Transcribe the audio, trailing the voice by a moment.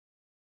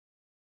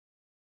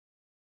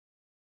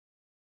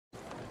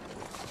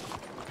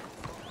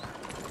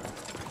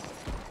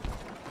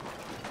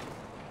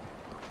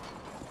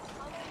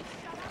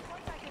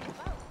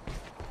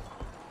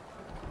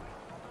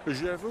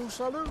Je vous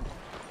salue.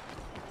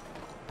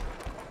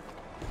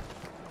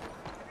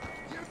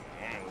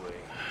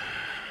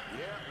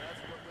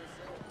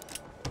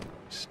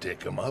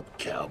 Stick 'em up,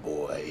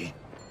 cowboy.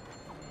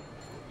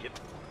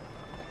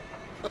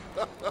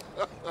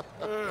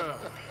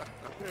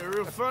 Yeah,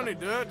 real funny,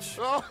 Dutch.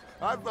 Oh,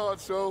 I thought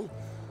so.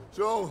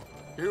 So,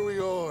 here we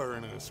are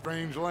in a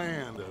strange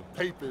land of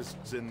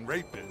papists and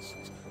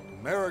rapists.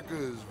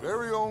 America's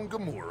very own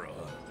Gomorrah.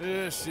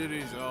 This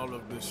cities all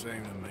look the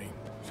same to me.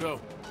 So,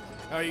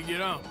 how you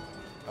get on?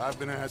 I've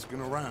been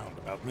asking around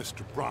about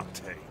Mr.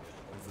 Bronte.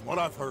 And from what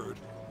I've heard,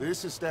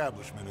 this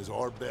establishment is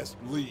our best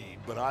lead,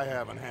 but I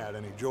haven't had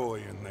any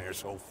joy in there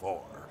so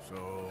far.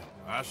 So,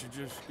 I should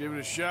just give it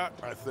a shot?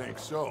 I think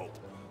so.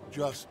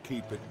 Just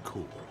keep it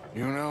cool.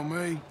 You know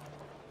me?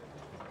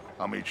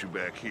 I'll meet you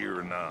back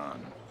here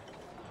anon.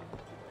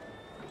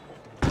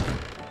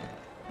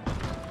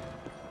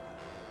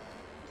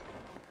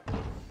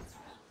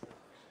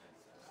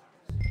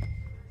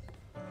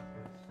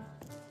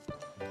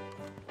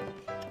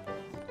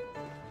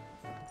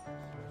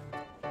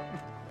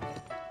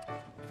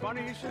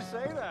 Funny you should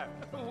say that.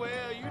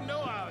 Well, you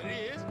know how it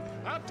is.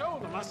 I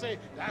told him, I said,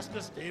 that's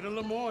the state of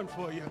Lemoyne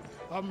for you.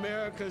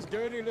 America's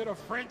dirty little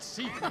French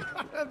secret.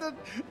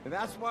 And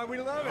that's why we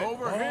love it.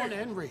 Born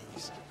and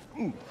raised.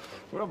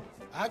 Well,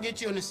 I'll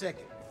get you in a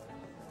second.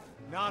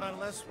 not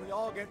unless we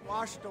all get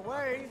washed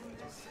away.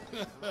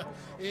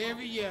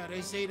 Every year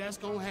they say that's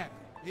gonna happen.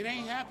 It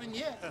ain't happened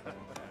yet.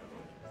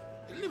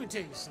 Let me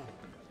tell you something.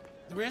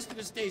 The rest of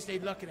the states, they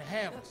lucky to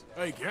have us.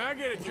 Hey, can I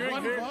get a For drink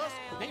one here? of us,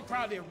 they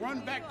probably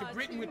run back to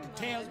Britain with the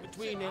tails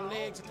between their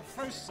legs at the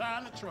first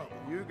sign of trouble.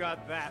 You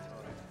got that.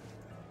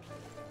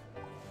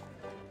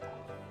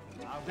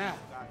 Now,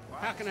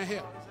 how can I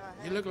help?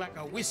 You look like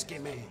a whiskey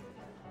man.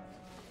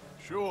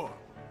 Sure.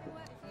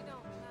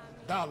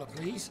 $1,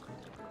 please.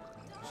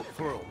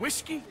 For a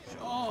whiskey?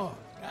 Sure,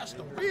 that's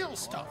the real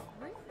stuff.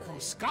 From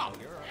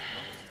Scotland.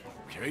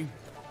 Okay.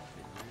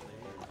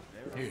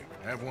 Here,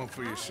 have one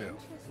for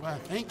yourself. Well,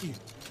 thank you.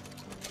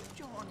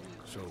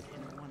 So,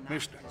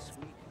 mister,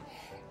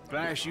 can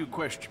I ask you a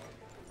question?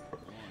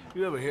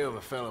 You ever hear of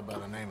a fella by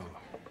the name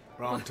of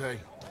Bronte?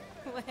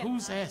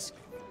 Who's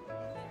asking?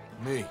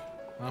 Me.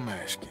 I'm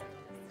asking.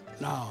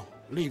 No,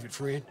 leave it,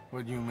 friend.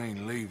 What do you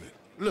mean, leave it?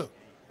 Look,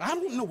 I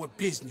don't know what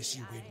business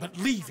you in, but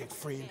leave it,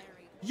 friend.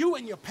 You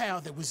and your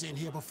pal that was in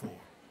here before.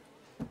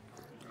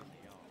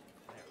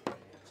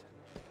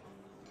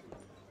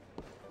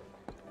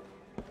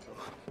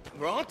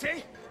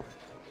 Bronte?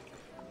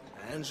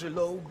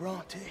 Angelo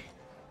Bronte?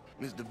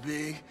 Mr.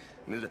 Big,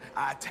 Mr.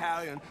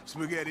 Italian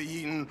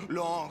spaghetti-eating,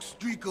 long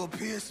streaker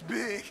piss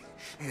big.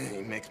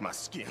 He makes my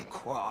skin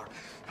crawl.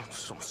 I'm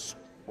so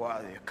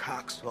swarthy, a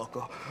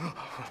cocksucker.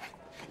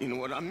 You know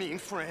what I mean,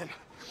 friend?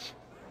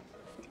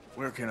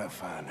 Where can I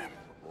find him?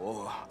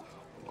 Oh,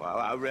 well,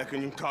 I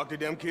reckon you talk to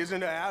them kids in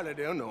the alley,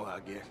 they'll know,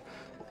 I guess.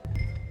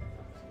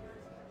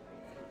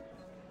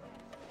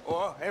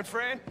 Oh, and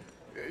friend,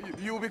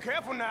 you be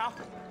careful now.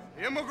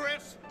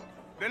 Immigrants,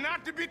 they're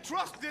not to be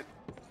trusted.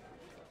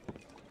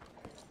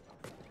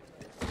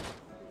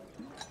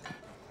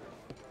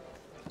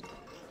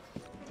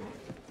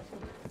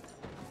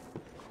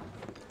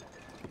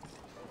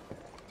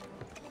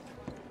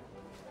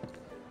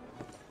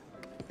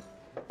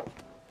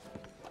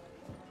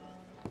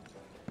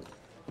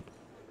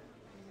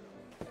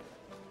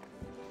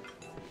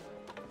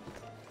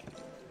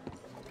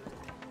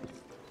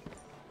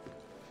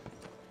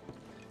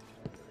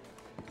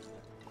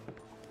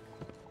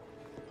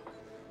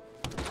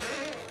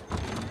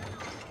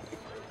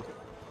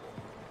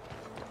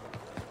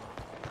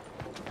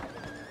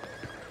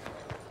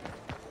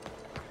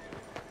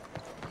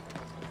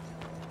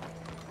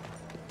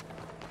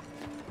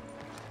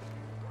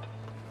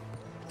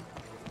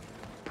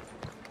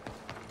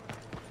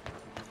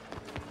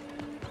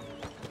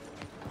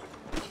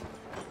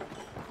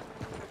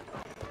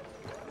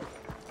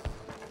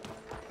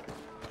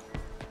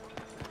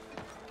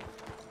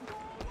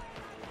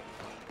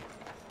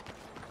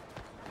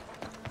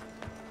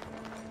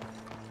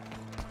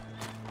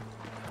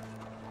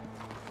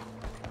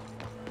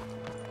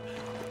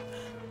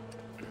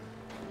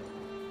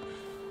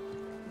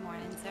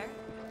 Morning, sir.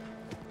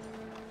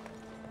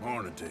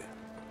 Morning to you.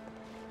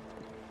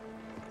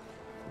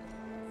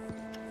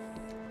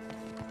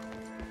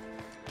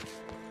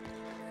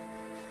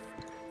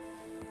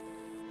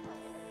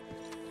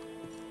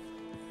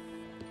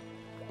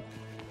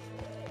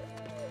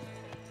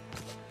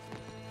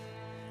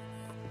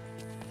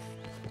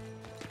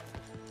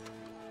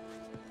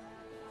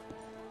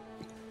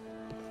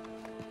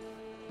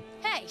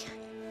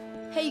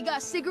 Hey, you got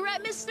a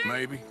cigarette, mister?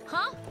 Maybe.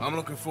 Huh? I'm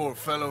looking for a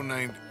fellow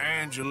named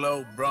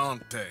Angelo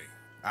Bronte.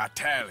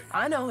 Italian.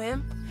 I know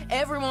him.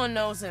 Everyone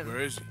knows him.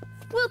 Where is he?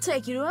 We'll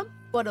take you to him,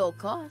 but it'll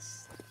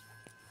cost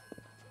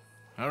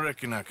I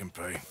reckon I can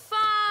pay.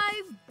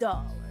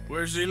 $5.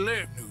 Where's he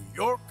live? New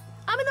York?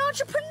 I'm an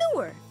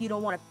entrepreneur. If you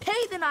don't want to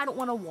pay, then I don't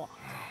want to walk.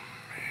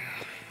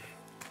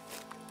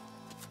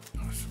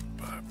 Let's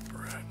buy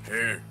bread.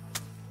 Here.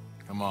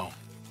 Come on.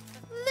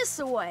 this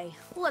away.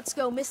 Let's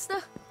go, mister.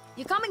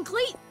 You coming,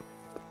 Cleet?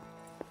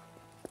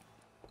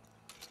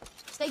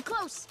 Stay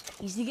close.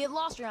 Easy to get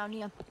lost around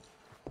here.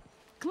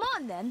 Come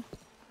on, then.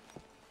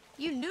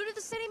 You new to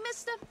the city,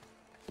 mister?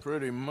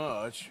 Pretty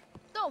much.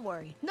 Don't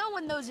worry. No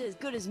one knows it as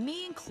good as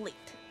me and Cleet.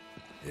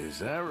 Is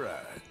that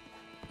right?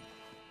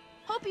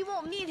 Hope you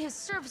won't need his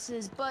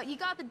services, but you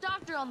got the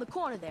doctor on the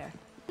corner there.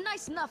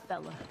 Nice enough,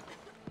 fella.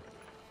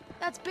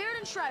 That's Baird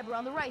and Schreiber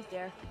on the right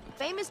there.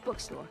 Famous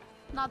bookstore.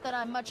 Not that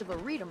I'm much of a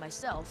reader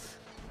myself.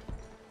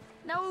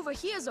 Now over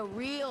here's a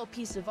real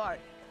piece of art.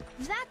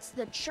 That's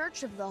the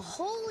Church of the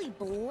Holy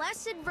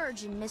Blessed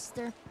Virgin,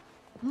 mister.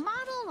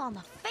 Modeled on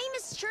the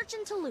famous church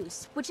in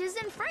Toulouse, which is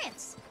in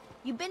France.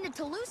 You been to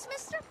Toulouse,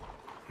 mister?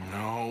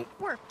 No.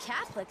 We're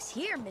Catholics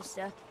here,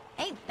 mister.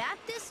 Ain't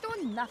Baptist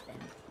or nothing.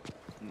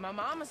 My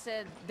mama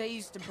said they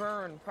used to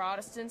burn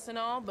Protestants and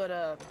all, but,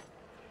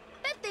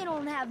 Bet they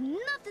don't have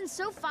nothing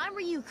so fine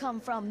where you come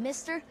from,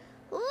 mister.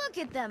 Look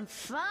at them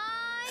fine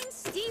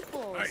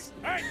steeples.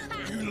 Hey,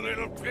 you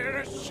little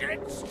pair of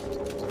shits!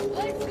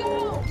 let's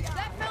go!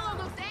 That fella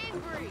looks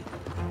angry.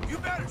 You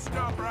better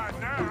stop right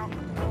now.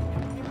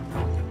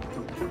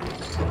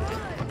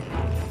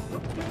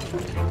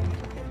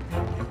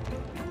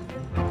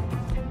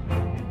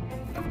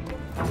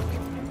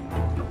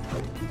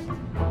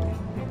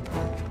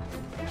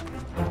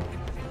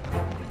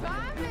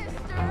 Bye,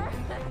 mister.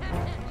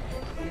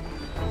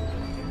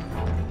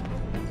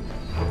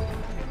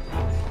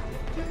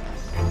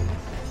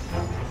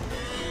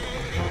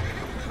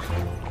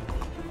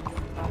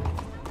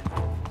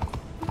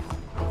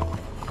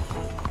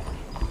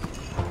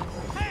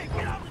 Hey,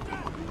 get off the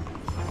ground!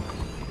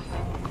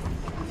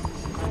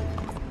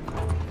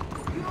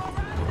 You all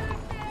right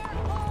back there,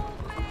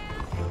 old man?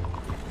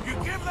 You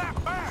give that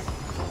back!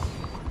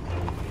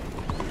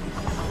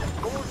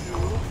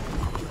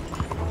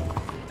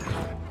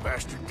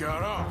 Bastard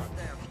got off.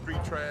 Damn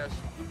street trash.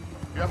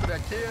 You after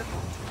that kid?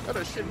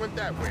 That shit went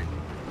that way.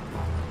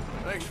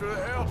 Thanks for the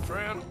help,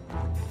 friend.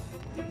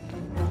 You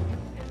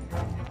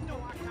know,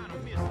 I kind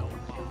of miss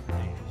those mob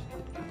days.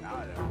 Now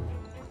they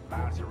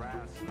bounce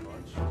around so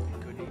much, you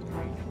couldn't even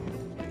read them.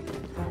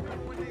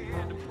 When they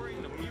had to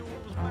bring the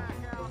mules back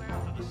out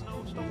after the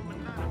snowstorm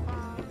in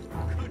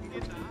 '95, couldn't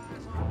get the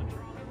eyes on the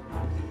drum.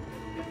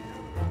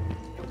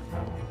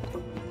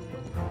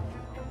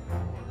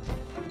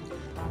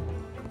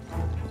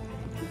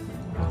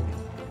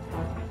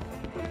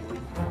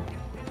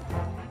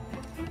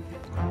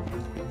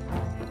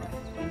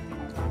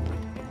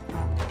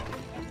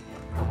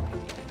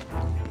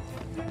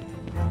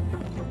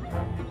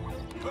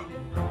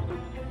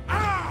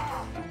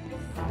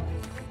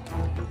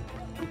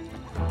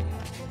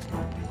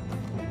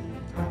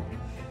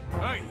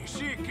 Hey, you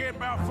see a kid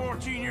about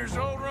 14 years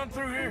old run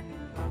through here?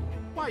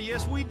 Why,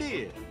 yes, we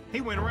did. He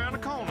went around the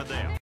corner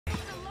there.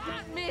 Thanks a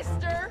lot,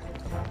 mister.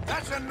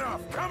 That's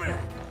enough. Come here.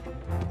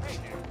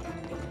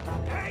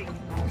 Hey!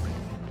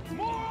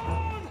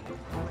 Moron!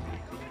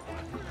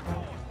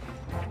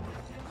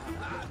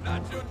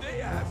 Not your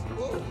day, I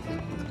suppose.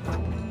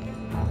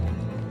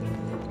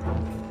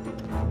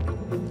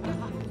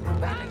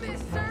 Bye,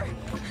 mister.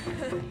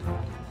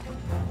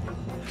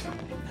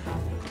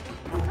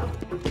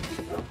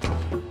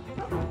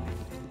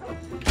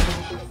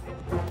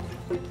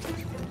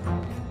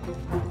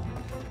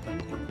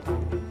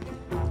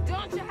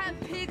 Don't you have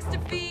pigs to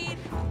feed?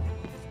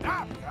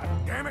 Stop, God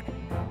damn it!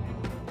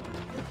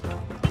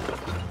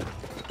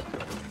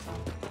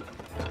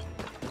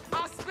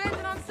 I'll spend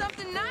it on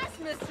something nice,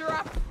 mister.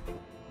 I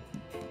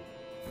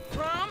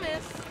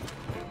promise.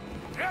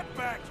 Get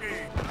back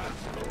here!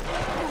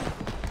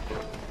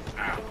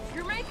 Ow!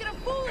 You're making a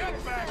fool of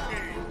Get back yourself.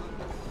 here!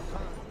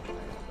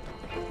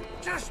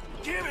 Just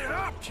give it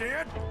up,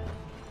 kid!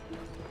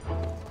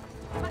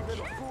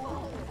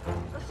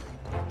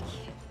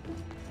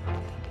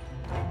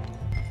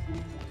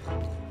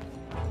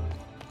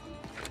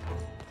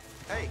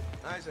 Hey,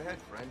 eyes ahead,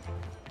 friend.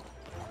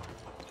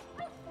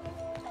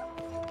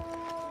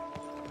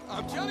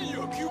 I'm telling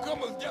you, a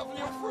cucumber's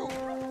definitely a fruit.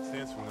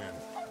 Since when?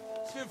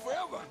 Since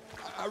forever.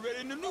 I read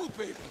it in the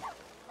newspaper.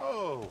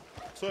 Oh,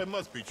 so it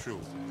must be true.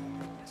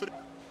 So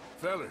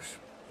Fellas,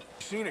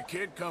 seen a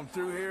kid come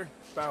through here?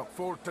 About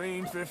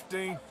 14,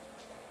 15?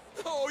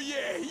 Oh,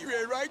 yeah, he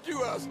ran right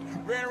to us.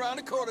 Ran around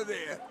the corner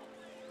there.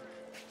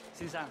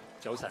 先生，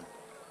早晨。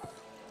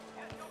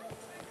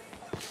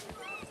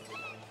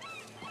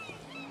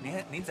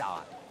您早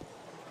啊。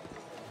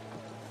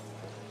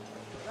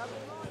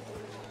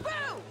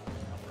 Boo!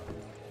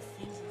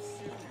 It's the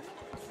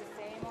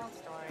same old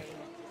story.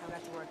 I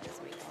got to work this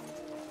weekend.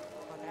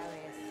 Otra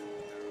vez.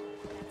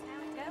 That's how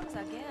it goes,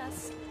 I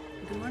guess.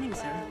 Good morning,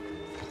 sir.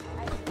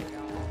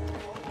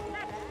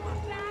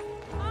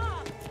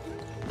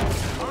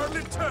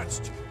 Hardly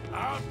touched.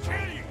 I'll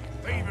kill you,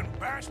 thieving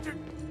bastard!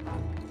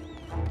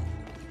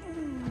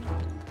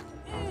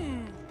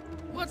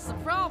 What's the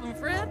problem,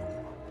 friend?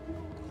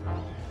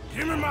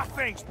 Give me my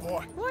things,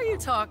 boy. What are you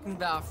talking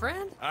about,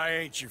 friend? I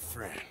ain't your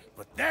friend,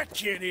 But that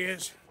kid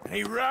is, and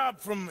he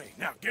robbed from me.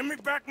 Now give me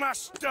back my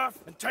stuff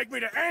and take me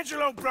to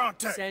Angelo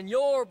Bronte.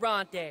 Senor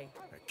Bronte.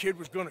 That kid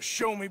was gonna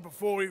show me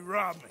before he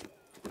robbed me.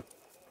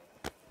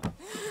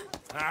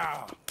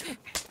 Now,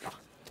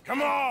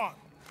 come on.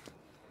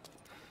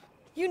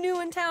 You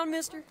new in town,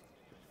 mister?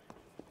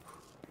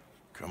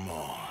 Come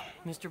on.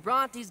 Mr.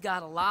 Bronte's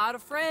got a lot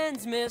of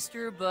friends,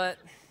 mister, but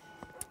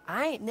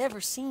I ain't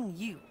never seen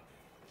you.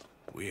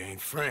 We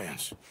ain't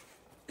friends.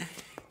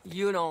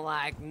 You don't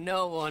like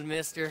no one,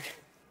 mister.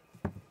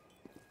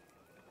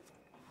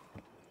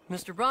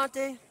 Mr.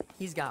 Bronte,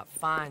 he's got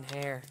fine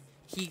hair.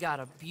 He got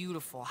a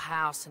beautiful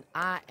house, and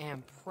I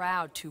am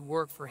proud to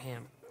work for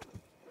him.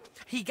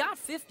 He got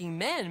 50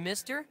 men,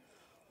 mister.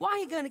 Why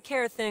he gonna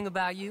care a thing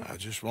about you? I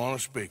just want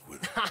to speak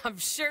with him. I'm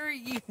sure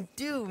you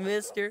do,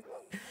 mister.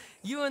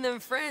 You and them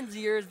friends of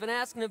yours been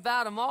asking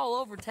about him all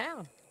over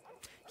town.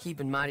 He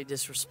been mighty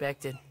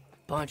disrespected.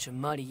 Bunch of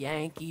muddy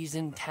Yankees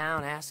in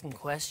town asking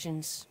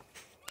questions.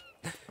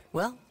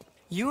 Well,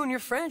 you and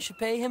your friend should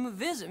pay him a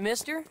visit,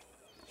 mister.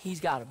 He's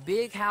got a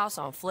big house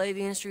on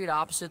Flavian Street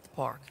opposite the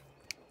park.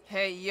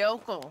 Hey,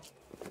 yokel.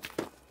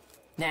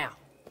 Now,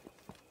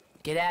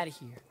 get out of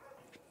here.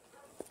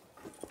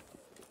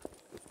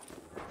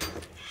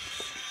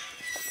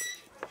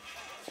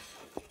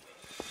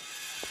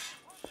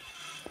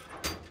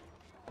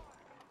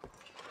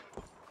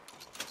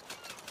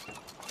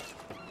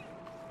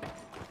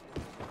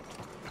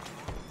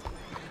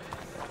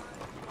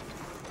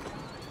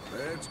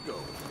 Let's go.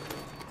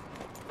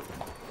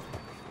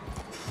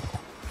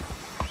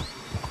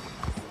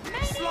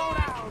 Slow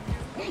down,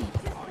 you.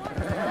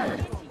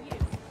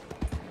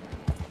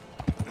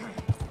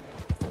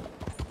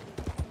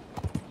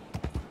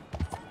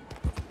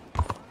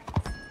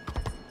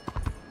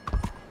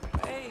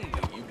 Hey,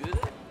 you good?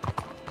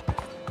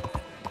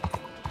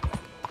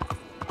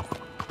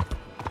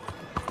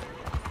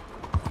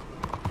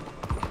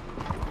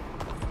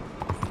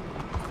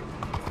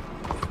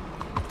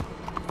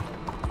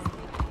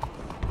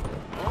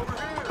 Over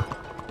here!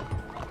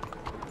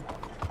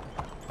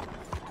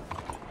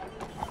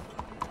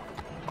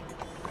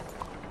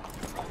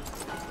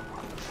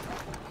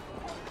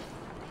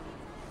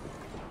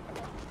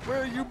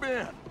 Where you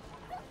been?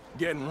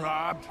 Getting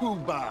robbed? Who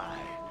by?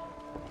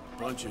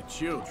 Bunch of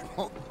children.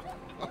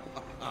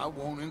 I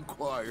won't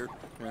inquire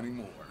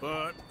anymore.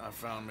 But I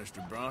found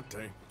Mr.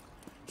 Bronte.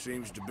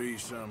 Seems to be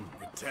some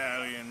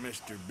Italian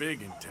Mr.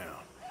 Big in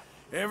town.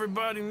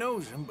 Everybody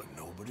knows him, but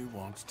nobody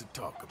wants to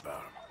talk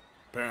about him.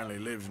 Apparently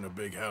lives in a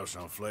big house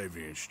on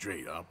Flavian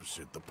Street,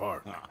 opposite the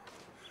park. Ah,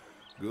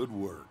 good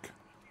work.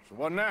 So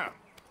what now?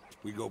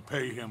 We go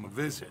pay him a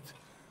visit.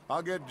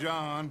 I'll get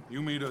John,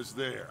 you meet us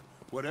there.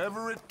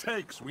 Whatever it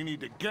takes, we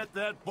need to get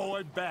that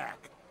boy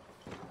back.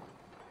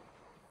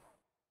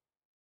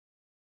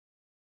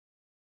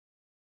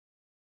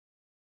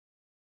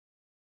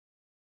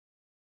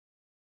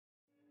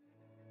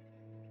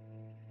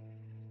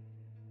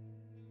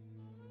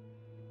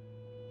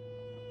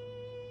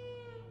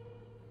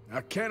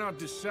 I cannot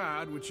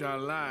decide which I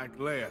like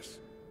less.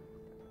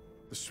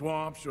 The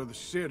swamps or the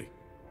city.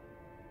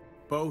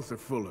 Both are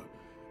full of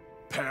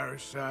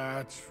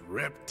parasites,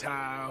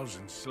 reptiles,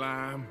 and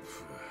slime.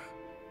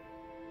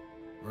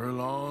 We're a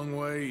long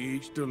way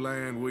east of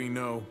land we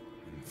know,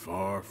 and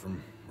far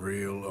from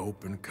real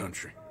open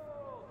country.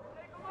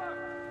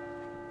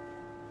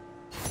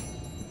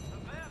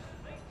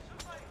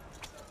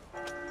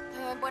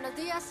 Buenos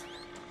dias.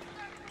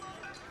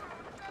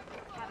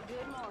 Have a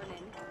good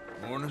morning.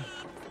 Morning.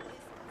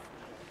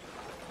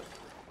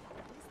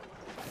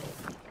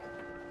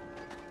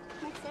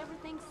 Makes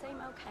everything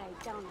seem okay,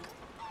 don't it?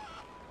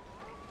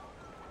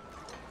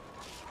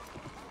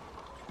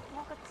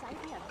 我個仔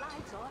俾人拉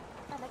咗，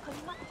但係佢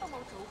乜都冇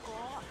做過。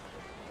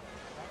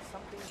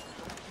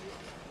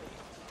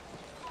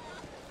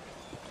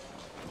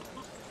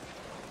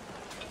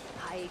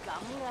係咁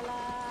噶啦。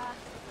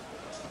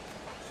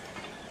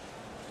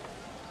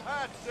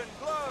Hats and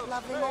gloves.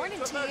 Lovely made morning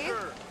to to you.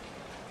 measure.